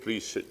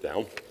Please sit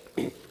down.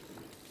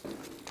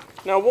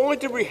 Now, why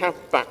do we have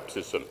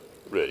baptism,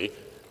 really?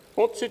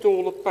 What's it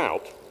all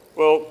about?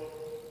 Well,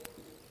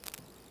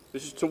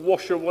 this is to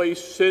wash away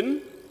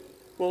sin?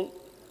 Well,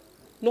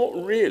 not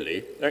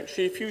really.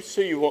 Actually, if you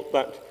see what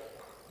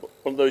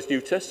one of those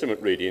New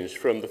Testament readings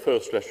from the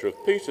first letter of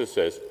Peter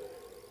says,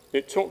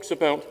 it talks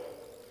about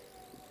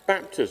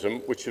baptism,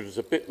 which is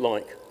a bit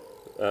like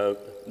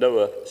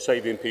Noah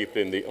saving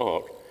people in the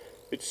ark.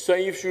 It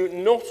saves you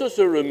not as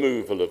a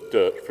removal of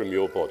dirt from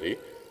your body,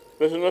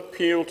 but an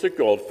appeal to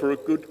God for a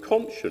good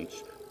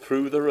conscience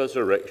through the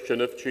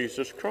resurrection of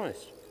Jesus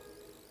Christ.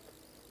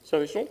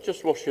 So it's not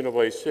just washing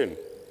away sin.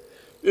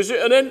 Is it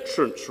an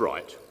entrance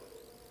rite?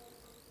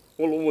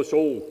 Well, almost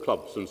all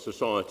clubs and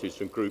societies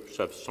and groups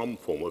have some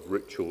form of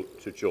ritual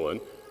to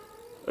join.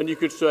 And you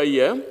could say,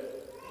 yeah,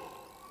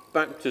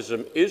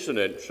 baptism is an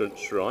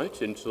entrance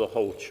rite into the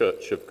whole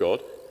Church of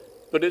God,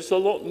 but it's a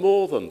lot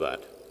more than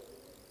that.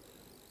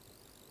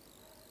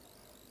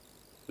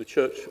 The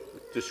Church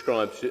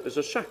describes it as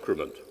a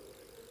sacrament,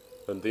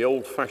 and the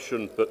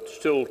old-fashioned but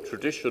still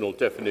traditional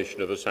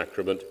definition of a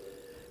sacrament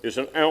is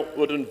an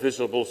outward and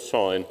visible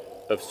sign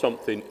of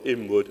something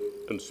inward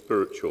and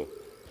spiritual.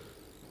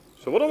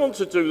 So what I want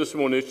to do this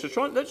morning is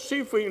let's see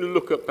if we can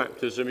look at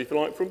baptism, if you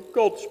like, from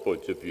God's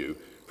point of view,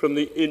 from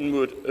the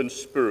inward and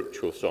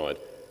spiritual side,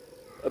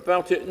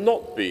 about it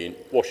not being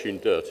washing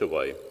dirt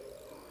away,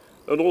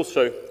 and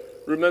also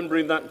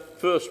remembering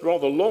that first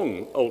rather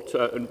long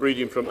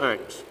reading from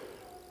Acts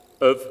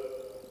of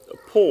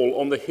Paul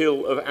on the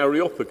hill of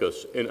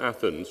Areopagus in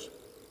Athens,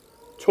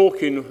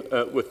 talking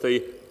with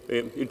the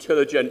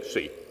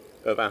intelligentsia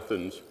of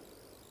Athens,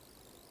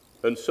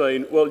 and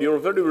saying, well, you're a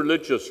very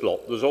religious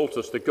lot. There's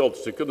altars to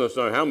gods, to goodness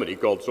knows how many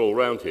gods all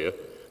around here,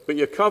 but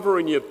you're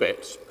covering your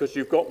bets because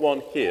you've got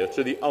one here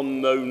to the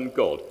unknown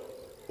God.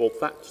 Well,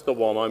 that's the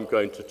one I'm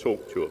going to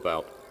talk to you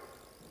about.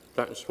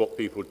 That's what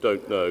people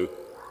don't know.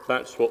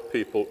 That's what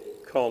people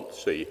can't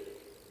see.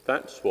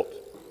 That's what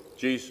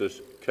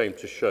Jesus came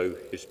to show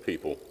his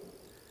people.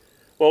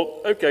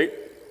 Well, okay,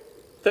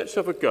 let's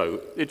have a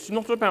go. It's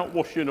not about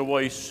washing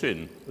away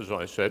sin, as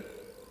I said.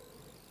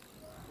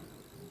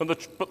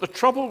 But the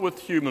trouble with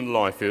human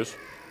life is,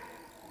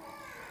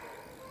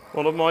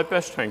 one of my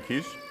best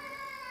hankies,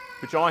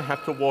 which I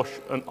have to wash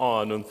and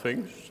iron and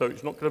things, so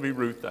it's not going to be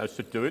Ruth that has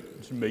to do it,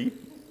 it's me.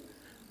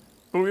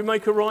 But we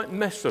make a right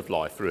mess of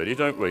life, really,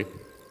 don't we?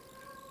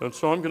 And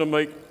so I'm going to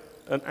make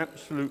an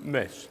absolute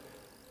mess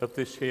of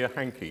this here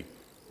hanky.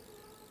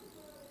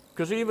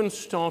 Because even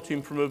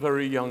starting from a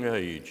very young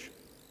age,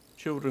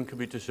 children can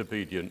be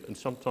disobedient and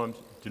sometimes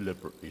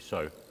deliberately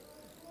so.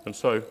 And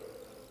so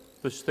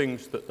there's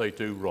things that they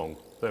do wrong.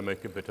 They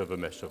make a bit of a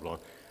mess of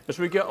life. As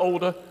we get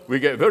older, we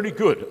get very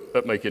good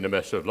at making a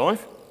mess of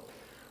life.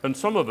 And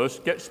some of us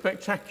get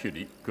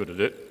spectacularly good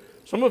at it.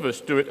 Some of us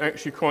do it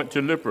actually quite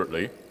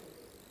deliberately.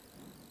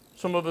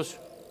 Some of us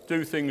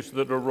do things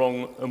that are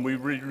wrong and we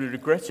really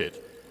regret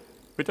it.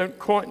 We don't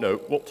quite know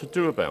what to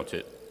do about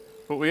it.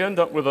 But we end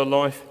up with a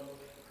life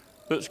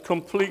that's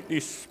completely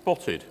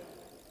spotted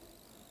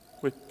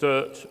with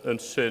dirt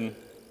and sin,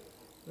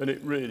 and it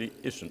really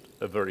isn't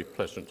a very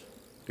pleasant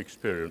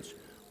experience.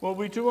 Well,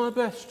 we do our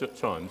best at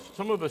times.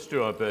 Some of us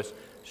do our best,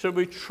 so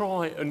we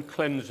try and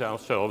cleanse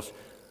ourselves.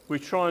 We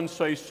try and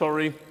say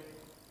sorry.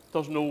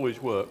 Doesn't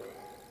always work.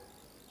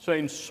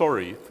 Saying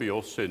sorry for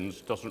your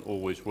sins doesn't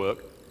always work,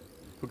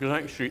 because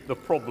actually the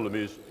problem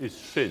is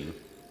sin,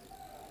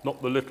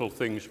 not the little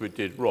things we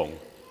did wrong.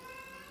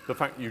 The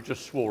fact you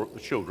just swore at the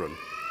children,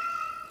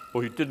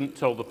 or you didn't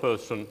tell the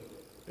person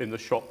in the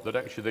shop that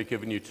actually they're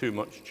giving you too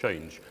much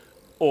change,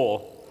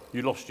 or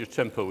you lost your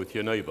temper with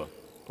your neighbour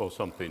or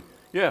something.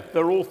 Yeah,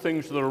 they're all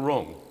things that are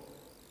wrong.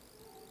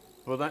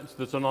 But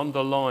there's an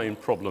underlying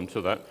problem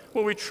to that.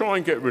 Well, we try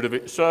and get rid of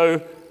it,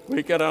 so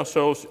we get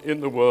ourselves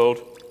in the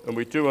world and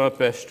we do our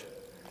best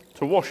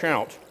to wash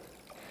out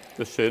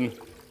the sin.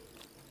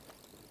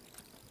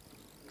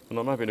 And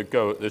I'm having a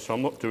go at this.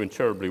 I'm not doing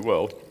terribly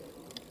well.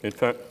 In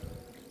fact,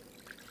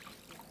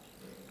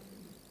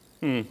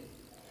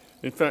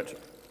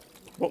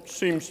 what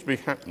seems to be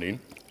happening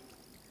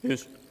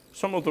is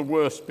some of the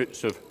worst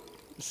bits of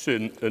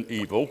sin and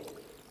evil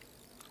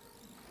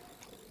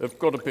have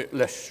got a bit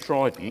less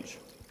strident,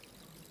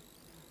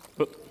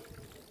 but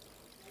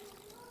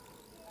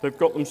they've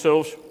got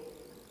themselves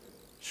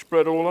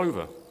spread all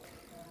over.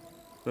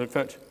 And in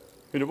fact,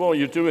 while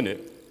you're doing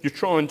it, you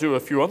try and do a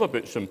few other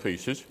bits and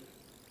pieces,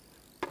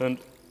 and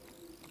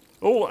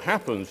all that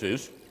happens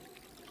is,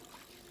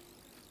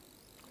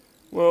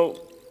 well,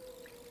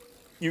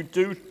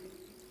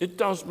 it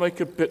does make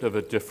a bit of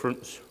a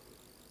difference,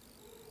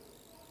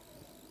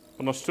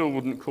 and I still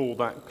wouldn't call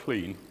that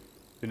clean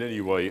in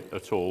any way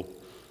at all.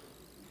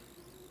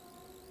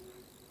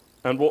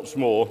 And what's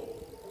more,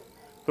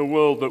 the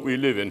world that we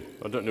live in,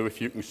 I don't know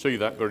if you can see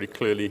that very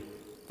clearly,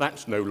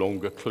 that's no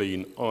longer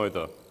clean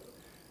either.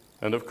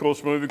 And of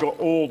course, when we've got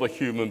all the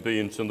human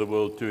beings in the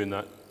world doing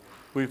that,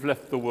 we've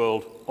left the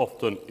world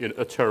often in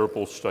a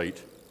terrible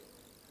state.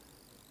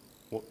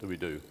 What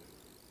do?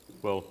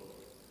 Well,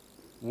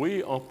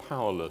 We are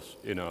powerless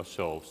in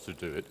ourselves to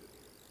do it.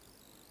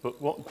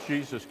 But what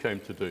Jesus came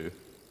to do,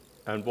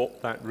 and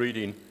what that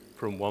reading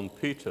from 1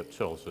 Peter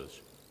tells us,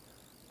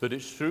 that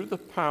it's through the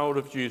power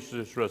of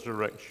Jesus'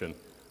 resurrection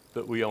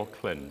that we are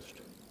cleansed,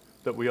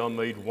 that we are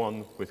made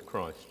one with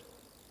Christ.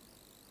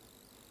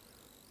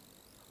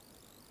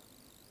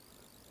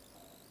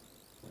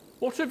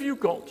 What have you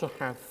got to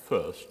have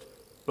first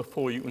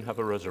before you can have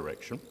a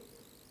resurrection?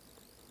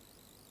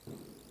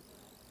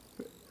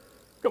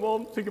 Come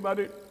on, think about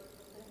it.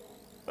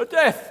 A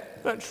death,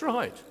 that's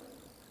right.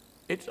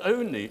 It's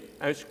only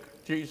as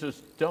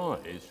Jesus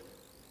dies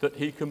that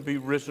he can be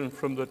risen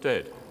from the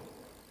dead.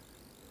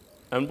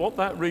 And what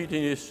that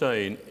reading is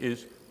saying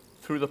is,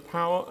 through the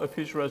power of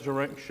his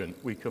resurrection,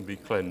 we can be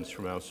cleansed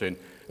from our sin.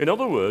 In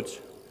other words,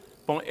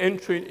 by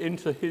entering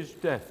into his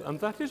death. And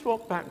that is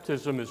what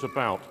baptism is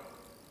about.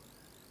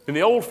 In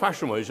the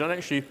old-fashioned ways, and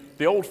actually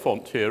the old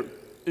font here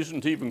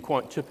isn't even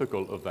quite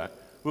typical of that,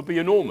 would be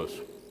enormous.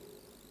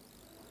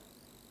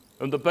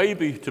 And the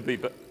baby to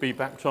be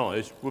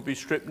baptized would be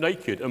stripped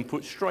naked and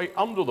put straight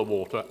under the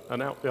water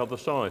and out the other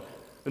side.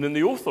 And in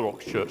the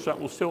Orthodox Church, that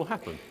will still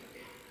happen.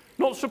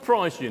 Not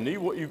surprisingly,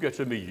 what you get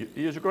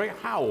immediately is a great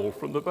howl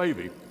from the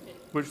baby,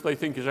 which they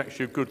think is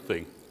actually a good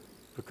thing,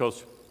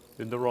 because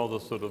in the rather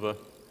sort of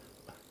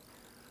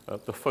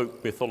the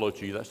folk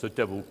mythology, that's the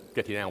devil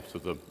getting out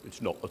of them.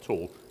 It's not at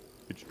all.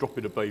 It's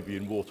dropping a baby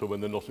in water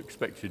when they're not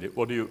expecting it.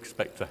 What do you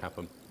expect to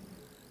happen?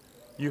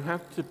 You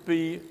have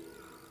to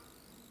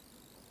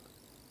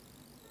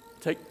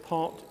take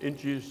part in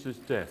Jesus'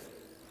 death,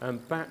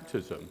 and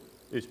baptism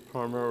is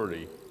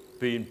primarily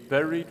being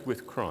buried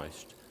with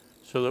Christ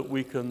so that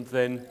we can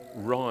then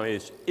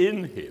rise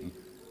in him,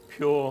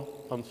 pure,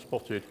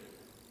 unspotted,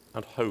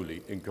 and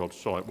holy in God's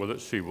sight. Well,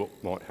 let's see what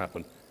might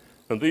happen.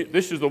 And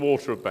this is the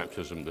water of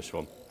baptism, this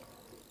one.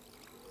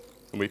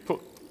 And we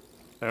put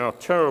our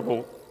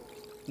terrible,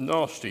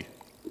 nasty,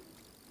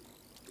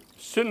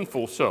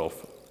 sinful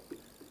self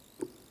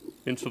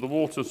into the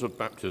waters of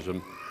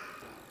baptism,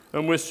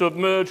 and we're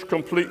submerged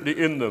completely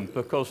in them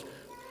because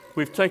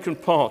we've taken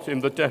part in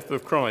the death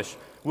of Christ.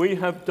 We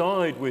have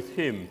died with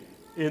him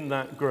in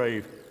that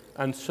grave,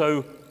 and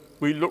so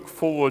we look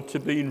forward to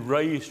being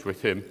raised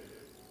with him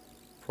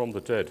from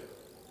the dead.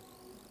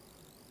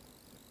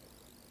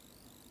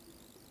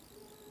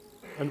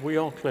 And we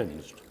are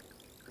cleansed.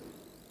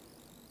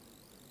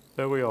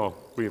 There we are.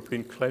 We have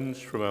been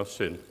cleansed from our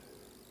sin.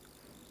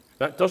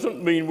 That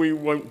doesn't mean we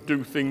won't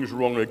do things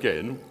wrong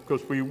again,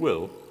 because we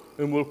will,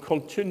 and we'll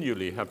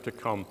continually have to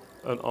come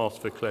and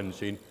ask for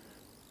cleansing.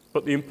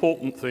 But the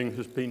important thing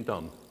has been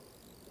done.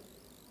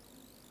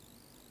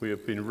 We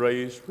have been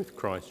raised with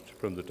Christ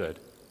from the dead.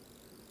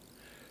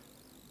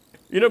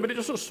 But it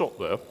doesn't stop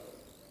there,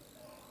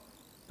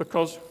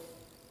 because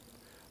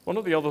one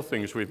of the other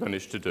things we've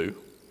managed to do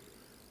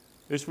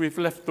is we've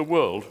left the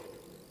world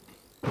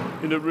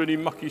in a really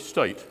mucky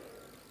state.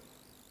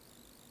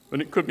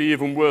 And it could be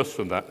even worse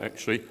than that,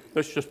 actually.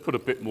 Let's just put a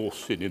bit more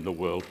sin in the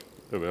world.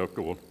 There we are,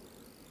 go on.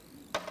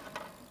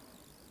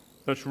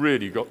 That's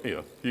really got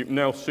here. You can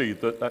now see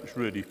that that's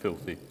really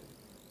filthy.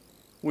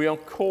 We are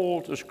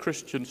called as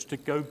Christians to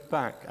go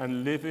back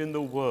and live in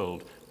the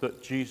world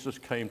that Jesus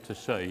came to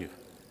save.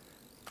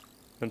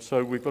 And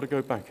so we've got to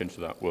go back into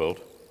that world.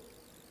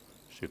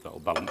 See if that'll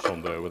balance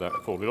on there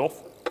without falling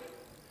off.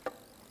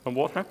 And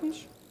what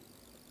happens?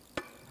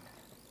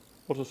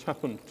 What has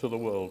happened to the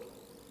world?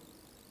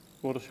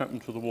 What has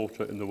happened to the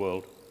water in the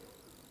world?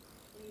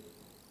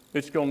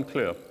 It's gone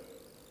clear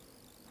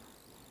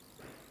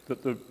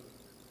that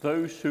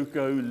those who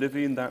go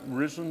living that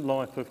risen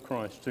life of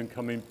Christ and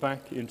coming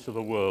back into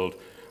the world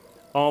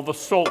are the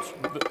salt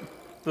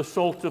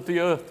of the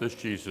earth, as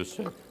Jesus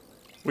said.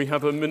 We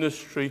have a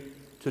ministry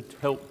to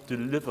help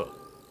deliver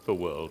the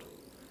world.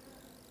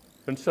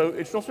 And so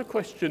it's not a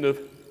question of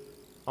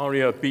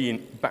Aria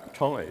being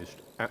baptized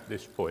at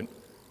this point.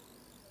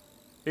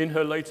 In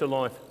her later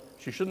life,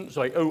 she shouldn't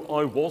say, oh,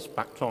 I was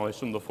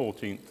baptized on the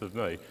 14th of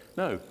May.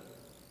 No,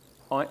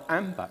 I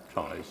am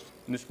baptized.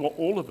 And it's what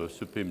all of us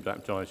have been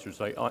baptized to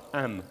say, I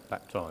am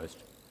baptized.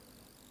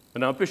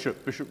 And our Bishop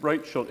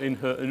Rachel, in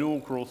her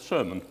inaugural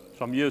sermon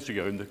some years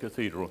ago in the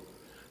cathedral,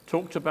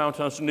 talked about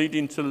us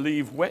needing to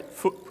leave wet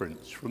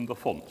footprints from the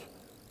font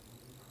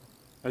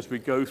as we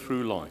go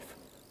through life,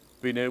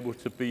 being able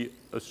to be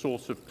a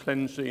source of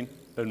cleansing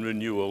and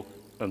renewal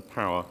and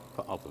power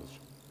for others.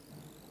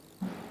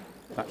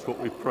 That's what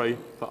we pray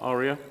for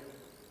Aria.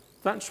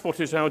 That's what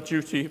is our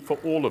duty for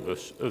all of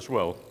us as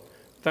well.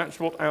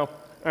 That's what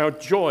our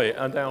joy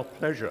and our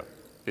pleasure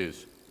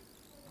is.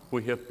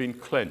 We have been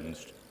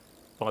cleansed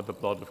by the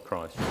blood of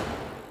Christ.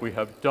 We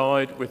have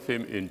died with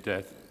him in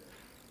death,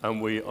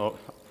 and we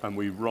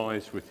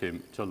rise with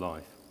him to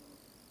life.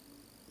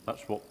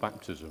 That's what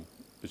baptism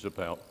is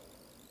about.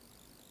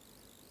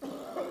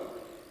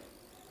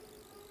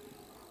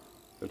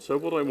 And so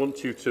what I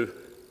want you to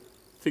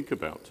think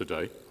about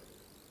today,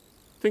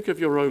 think of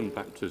your own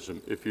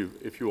baptism if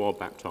you are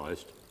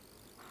baptized.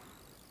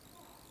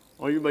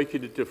 Are you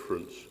making a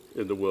difference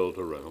in the world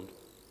around?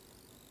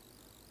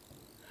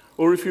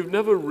 Or if you've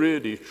never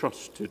really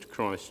trusted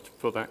Christ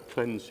for that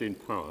cleansing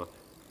power,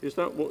 is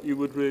that what you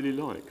would really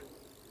like?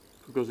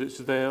 Because it's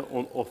there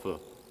on offer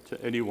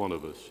to any one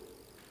of us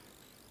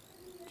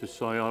to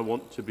say, I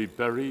want to be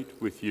buried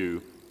with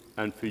you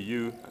and for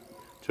you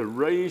to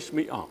raise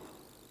me up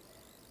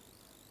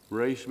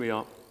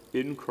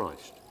in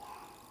Christ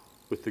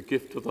with the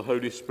gift of the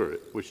Holy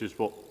Spirit, which is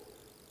what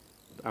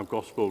our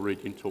gospel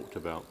reading talked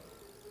about.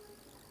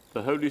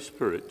 The Holy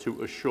Spirit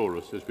to assure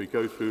us as we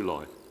go through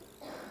life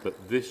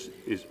that this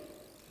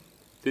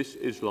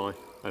is life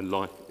and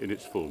life in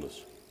its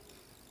fullness.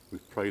 We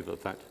pray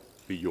that that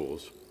be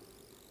yours.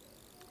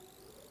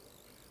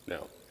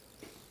 Now,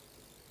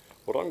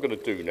 what I'm going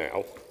to do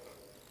now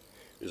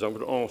is I'm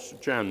going to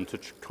ask Jan to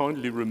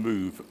kindly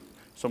remove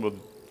some of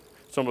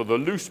the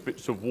loose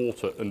bits of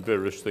water and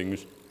various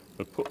things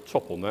and put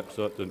top on that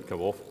so that doesn't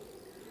come off.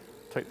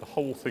 Take the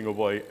whole thing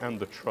away and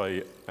the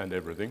tray and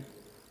everything,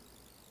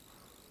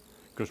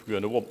 because we're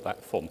going to want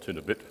that font in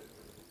a bit.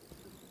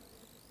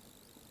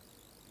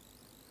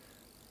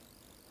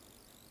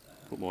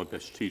 Put my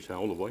best tea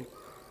towel away.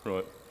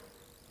 Right.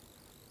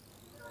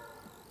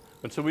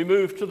 And so we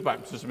move to the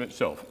baptism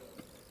itself.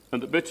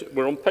 And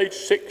we're on page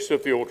 6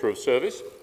 of the order of service.